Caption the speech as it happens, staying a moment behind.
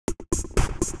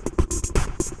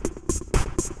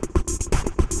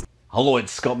Hello,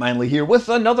 it's Scott Manley here with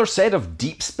another set of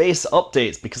deep space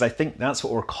updates, because I think that's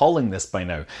what we're calling this by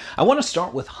now. I want to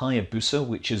start with Hayabusa,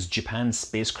 which is Japan's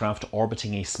spacecraft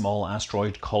orbiting a small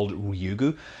asteroid called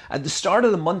Ryugu. At the start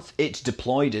of the month, it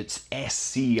deployed its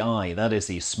SCI, that is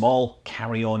a small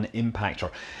carry-on impactor.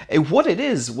 What it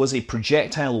is was a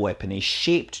projectile weapon, a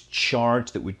shaped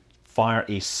charge that would fire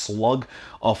a slug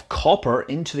of copper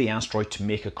into the asteroid to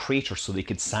make a crater so they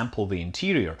could sample the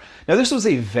interior. Now, this was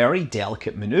a very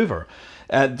delicate maneuver.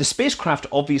 The spacecraft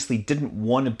obviously didn't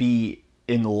want to be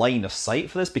in line of sight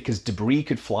for this because debris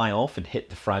could fly off and hit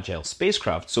the fragile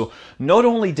spacecraft. So not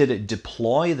only did it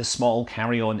deploy the small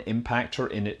carry-on impactor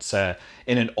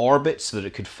in an orbit so that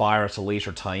it could fire at a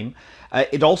later time,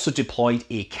 it also deployed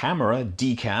a camera,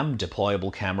 DCAM,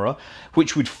 deployable camera,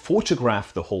 which would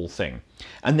photograph the whole thing.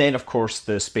 And then, of course,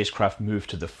 the spacecraft moved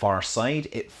to the far side,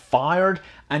 it fired,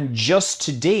 and just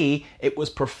today it was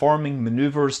performing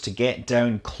maneuvers to get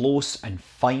down close and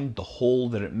find the hole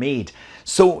that it made.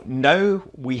 So now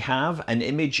we have an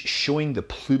image showing the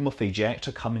plume of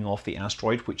ejecta coming off the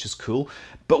asteroid, which is cool,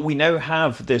 but we now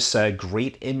have this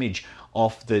great image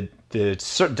of the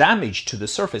damage to the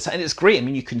surface, and it's great. I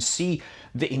mean, you can see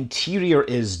the interior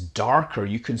is darker,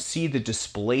 you can see the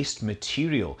displaced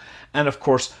material, and of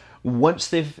course, once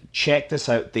they've checked this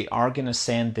out, they are going to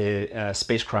send the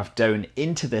spacecraft down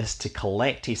into this to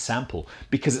collect a sample,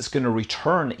 because it's going to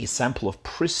return a sample of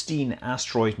pristine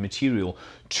asteroid material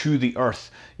to the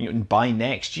Earth, by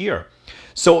next year.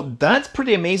 So that's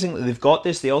pretty amazing that they've got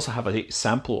this. They also have a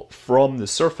sample from the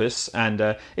surface, and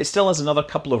it still has another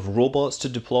couple of robots to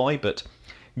deploy, but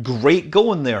great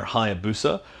going there,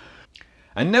 Hayabusa.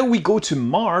 And now we go to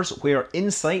Mars, where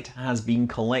InSight has been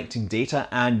collecting data,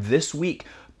 and this week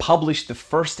published the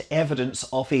first evidence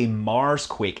of a Mars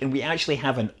quake, and we actually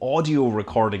have an audio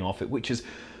recording of it, which is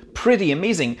pretty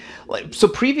amazing. So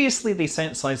previously they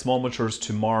sent seismometers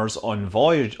to Mars on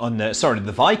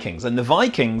the Vikings, and the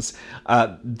Vikings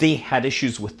they had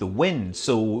issues with the wind.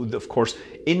 So of course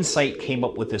InSight came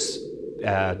up with this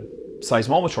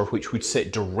seismometer which would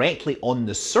sit directly on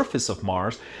the surface of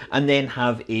Mars and then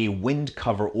have a wind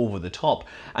cover over the top.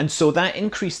 And so that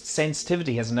increased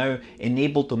sensitivity has now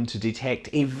enabled them to detect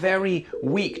a very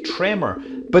weak tremor,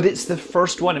 but it's the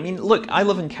first one. I mean, look, I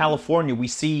live in California. We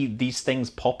see these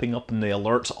things popping up in the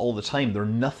alerts all the time. They're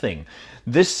nothing.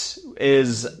 This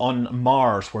is on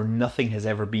Mars, where nothing has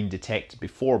ever been detected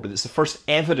before, but it's the first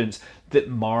evidence that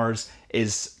Mars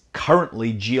is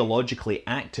currently geologically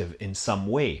active in some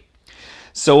way.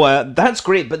 So that's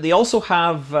great, but they also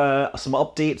have some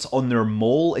updates on their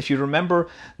mole. If you remember,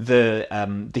 the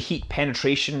heat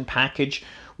penetration package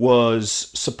was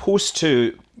supposed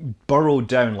to burrow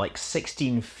down like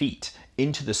 16 feet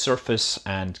into the surface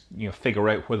and figure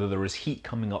out whether there was heat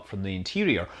coming up from the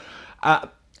interior.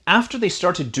 After they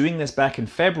started doing this back in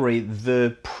February,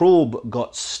 the probe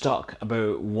got stuck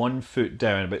about 1 foot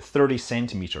down, about 30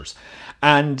 centimeters.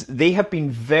 And they have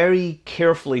been very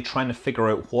carefully trying to figure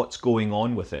out what's going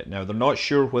on with it. Now, they're not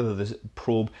sure whether the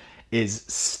probe is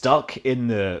stuck in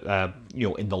the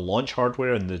in the launch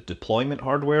hardware and the deployment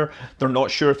hardware. They're not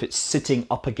sure if it's sitting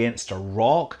up against a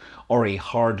rock or a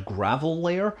hard gravel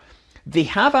layer. They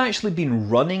have actually been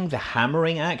running the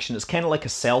hammering action. It's kind of like a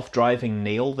self-driving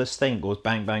nail, this thing. It goes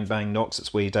bang, bang, bang, knocks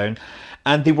its way down.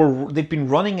 And they've been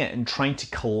running it and trying to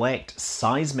collect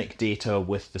seismic data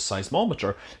with the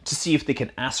seismometer to see if they can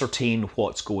ascertain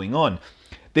what's going on.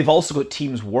 They've also got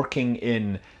teams working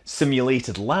in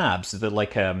simulated labs.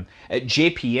 Like at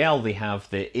JPL, they have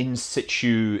the in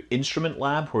situ instrument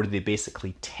lab where they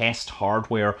basically test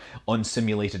hardware on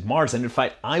simulated Mars. And in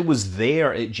fact, I was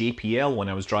there at JPL when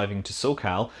I was driving to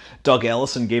SoCal. Doug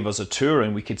Ellison gave us a tour,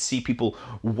 and we could see people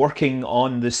working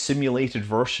on the simulated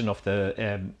version of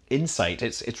the InSight.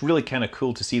 It's really kind of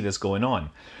cool to see this going on.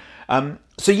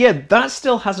 So yeah, that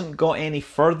still hasn't got any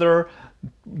further.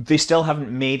 They still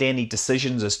haven't made any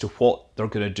decisions as to what they're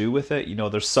going to do with it.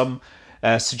 There's some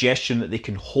suggestion that they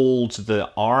can hold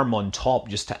the arm on top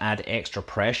just to add extra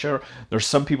pressure. There's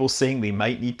some people saying they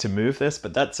might need to move this,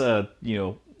 but that's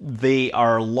they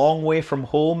are a long way from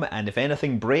home, and if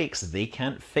anything breaks, they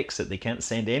can't fix it. They can't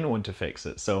send anyone to fix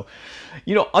it. So,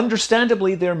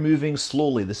 understandably, they're moving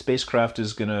slowly. The spacecraft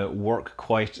is going to work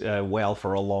quite well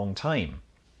for a long time.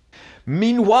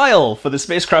 Meanwhile, for the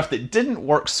spacecraft that didn't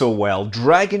work so well,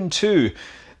 Dragon 2,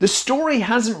 the story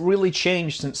hasn't really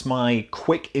changed since my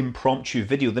quick impromptu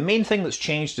video. The main thing that's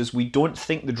changed is we don't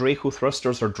think the Draco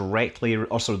thrusters are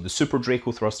the Super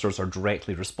Draco thrusters are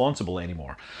directly responsible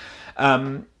anymore.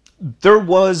 There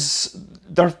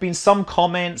have been some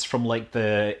comments from like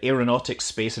the Aeronautics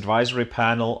Space Advisory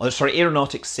Panel,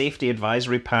 Aeronautics Safety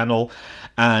Advisory Panel,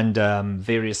 and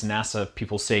various NASA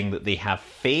people saying that they have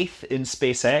faith in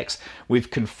SpaceX.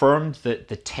 We've confirmed that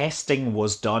the testing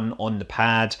was done on the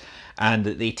pad and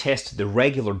that they tested the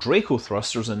regular Draco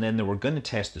thrusters, and then they were going to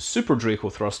test the Super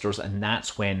Draco thrusters, and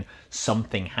that's when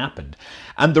something happened.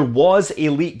 And there was a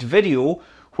leaked video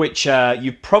which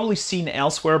you've probably seen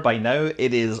elsewhere by now.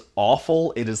 It is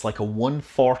awful. It is like a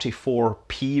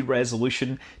 144p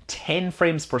resolution, 10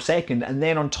 frames per second, and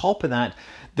then on top of that,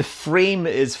 the frame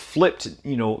is flipped,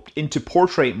 into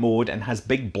portrait mode and has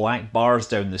big black bars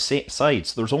down the sides.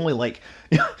 So there's only like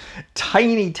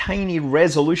tiny, tiny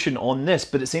resolution on this,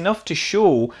 but it's enough to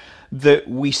show that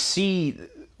we see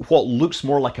what looks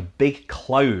more like a big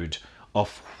cloud of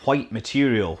white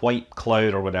material, white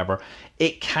cloud or whatever.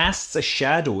 It casts a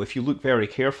shadow if you look very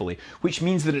carefully, which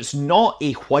means that it's not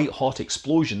a white hot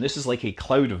explosion. This is like a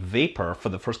cloud of vapor for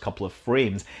the first couple of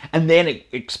frames, and then it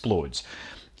explodes.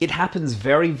 It happens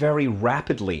very, very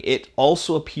rapidly. It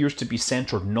also appears to be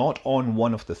centered not on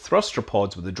one of the thruster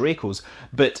pods with the Dracos,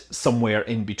 but somewhere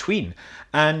in between.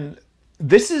 And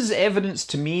this is evidence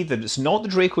to me that it's not the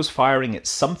Dracos firing, it's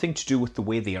something to do with the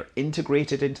way they are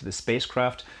integrated into the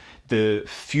spacecraft. The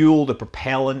fuel, the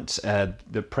propellant, the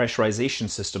pressurization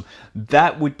system,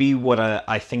 that would be what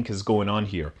I think is going on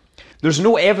here. There's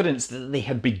no evidence that they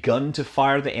had begun to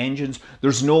fire the engines.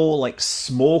 There's no like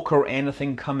smoke or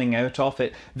anything coming out of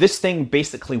it. This thing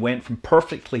basically went from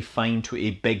perfectly fine to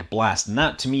a big blast, and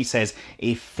that to me says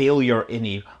a failure in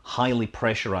a highly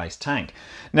pressurized tank.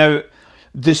 Now,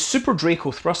 the Super Draco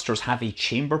thrusters have a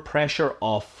chamber pressure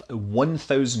of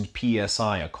 1000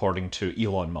 psi, according to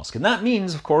Elon Musk. And that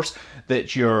means, of course,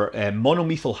 that your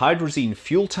monomethyl hydrazine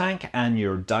fuel tank and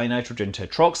your dinitrogen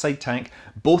tetroxide tank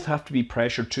both have to be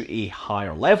pressured to a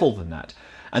higher level than that.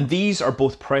 And these are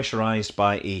both pressurized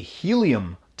by a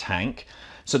helium tank.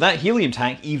 So that helium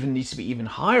tank even needs to be even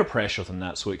higher pressure than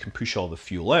that so it can push all the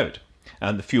fuel out,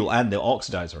 and the fuel and the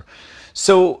oxidizer.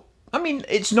 So I mean,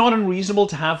 it's not unreasonable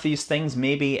to have these things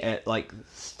maybe at like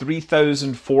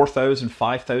 3,000, 4,000,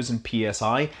 5,000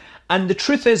 psi. And the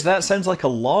truth is that sounds like a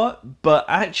lot, but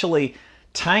actually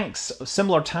tanks,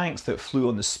 similar tanks that flew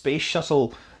on the space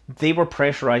shuttle, they were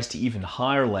pressurized to even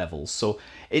higher levels. So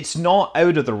it's not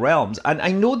out of the realms. And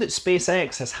I know that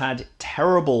SpaceX has had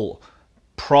terrible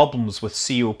problems with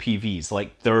COPVs.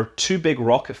 Like their two big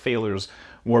rocket failures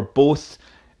were both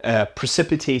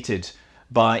precipitated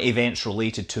by events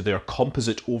related to their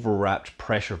composite overwrapped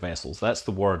pressure vessels. That's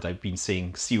the word I've been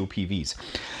saying, COPVs.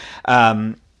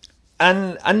 And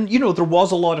there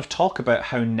was a lot of talk about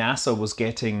how NASA was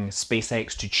getting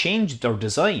SpaceX to change their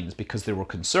designs because they were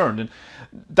concerned. And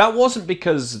that wasn't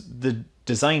because the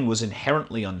design was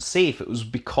inherently unsafe. It was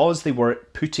because they were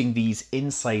putting these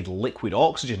inside liquid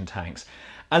oxygen tanks.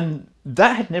 And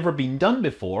that had never been done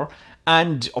before.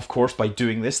 And of course, by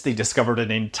doing this, they discovered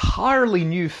an entirely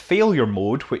new failure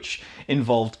mode, which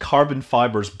involved carbon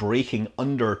fibers breaking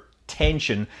under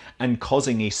tension and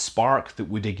causing a spark that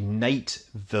would ignite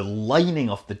the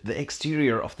lining of the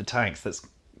exterior of the tanks. That's,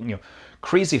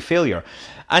 crazy failure.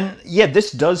 And yeah,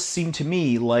 this does seem to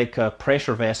me like a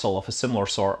pressure vessel of a similar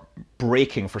sort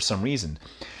breaking for some reason.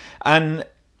 And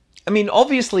I mean,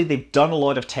 obviously they've done a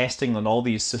lot of testing on all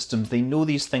these systems. They know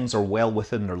these things are well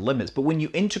within their limits. But when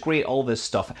you integrate all this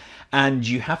stuff and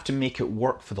you have to make it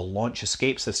work for the launch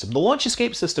escape system, the launch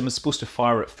escape system is supposed to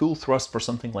fire at full thrust for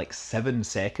something like 7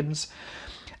 seconds.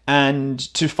 And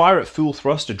to fire at full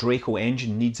thrust, a Draco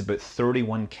engine needs about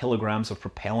 31 kilograms of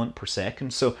propellant per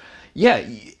second. So yeah,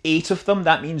 8 of them,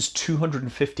 that means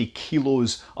 250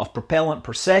 kilos of propellant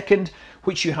per second,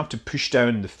 which you have to push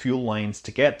down the fuel lines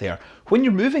to get there. When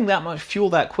you're moving that much fuel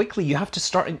that quickly, you have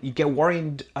to you get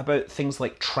worried about things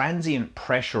like transient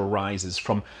pressure rises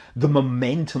from the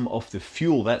momentum of the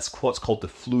fuel. That's what's called the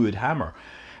fluid hammer.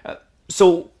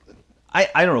 So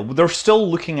I don't know, they're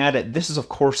still looking at it. This is, of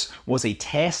course, was a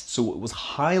test, so it was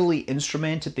highly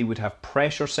instrumented. They would have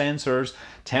pressure sensors,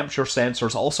 temperature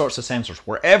sensors, all sorts of sensors.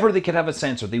 Wherever they could have a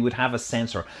sensor, they would have a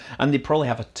sensor. And they probably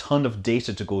have a ton of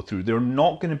data to go through. They're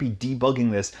not going to be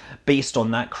debugging this based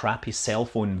on that crappy cell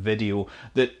phone video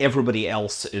that everybody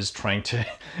else is trying to,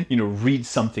 read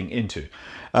something into.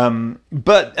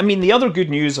 But, I mean, the other good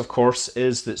news, of course,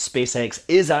 is that SpaceX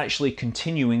is actually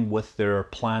continuing with their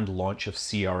planned launch of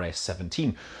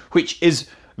CRS-17, which is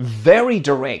very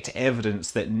direct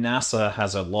evidence that NASA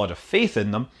has a lot of faith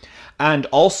in them, and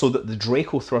also that the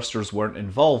Draco thrusters weren't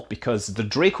involved, because the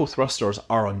Draco thrusters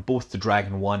are on both the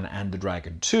Dragon 1 and the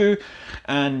Dragon 2,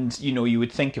 and, you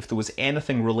would think if there was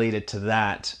anything related to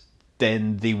that,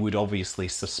 then they would obviously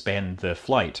suspend the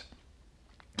flight.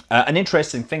 An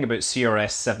interesting thing about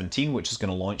CRS-17, which is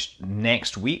going to launch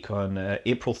next week on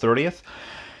April 30th,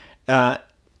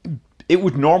 it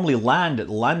would normally land at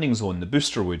the landing zone, the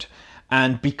booster would.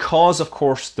 And because, of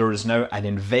course, there is now an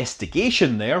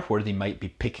investigation there where they might be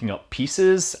picking up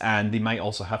pieces and they might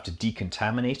also have to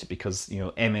decontaminate it because, you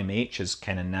know, MMH is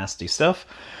kind of nasty stuff,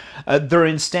 they're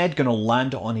instead going to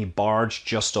land on a barge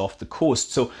just off the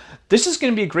coast. So this is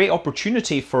going to be a great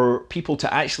opportunity for people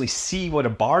to actually see what a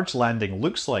barge landing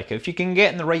looks like. If you can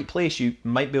get in the right place, you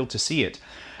might be able to see it.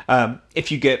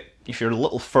 If you're a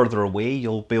little further away,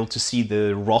 you'll be able to see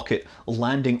the rocket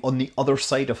landing on the other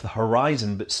side of the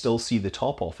horizon, but still see the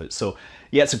top of it. So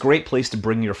yeah, it's a great place to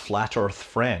bring your flat Earth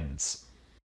friends.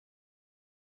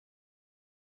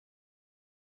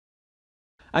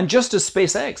 And just as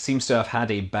SpaceX seems to have had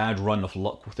a bad run of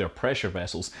luck with their pressure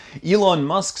vessels, Elon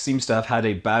Musk seems to have had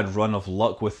a bad run of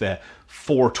luck with the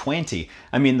 420.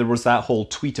 I mean, there was that whole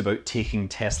tweet about taking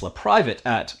Tesla private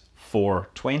at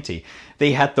 420.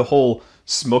 They had the whole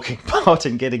smoking pot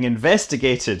and getting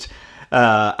investigated.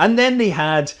 And then they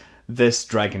had this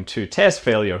Dragon 2 test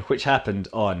failure, which happened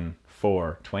on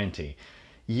 420.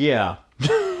 Yeah.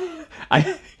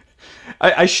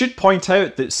 I should point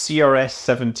out that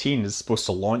CRS-17 is supposed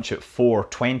to launch at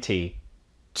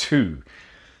 4:22,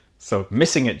 so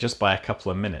missing it just by a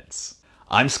couple of minutes.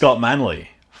 I'm Scott Manley.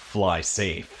 Fly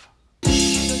safe.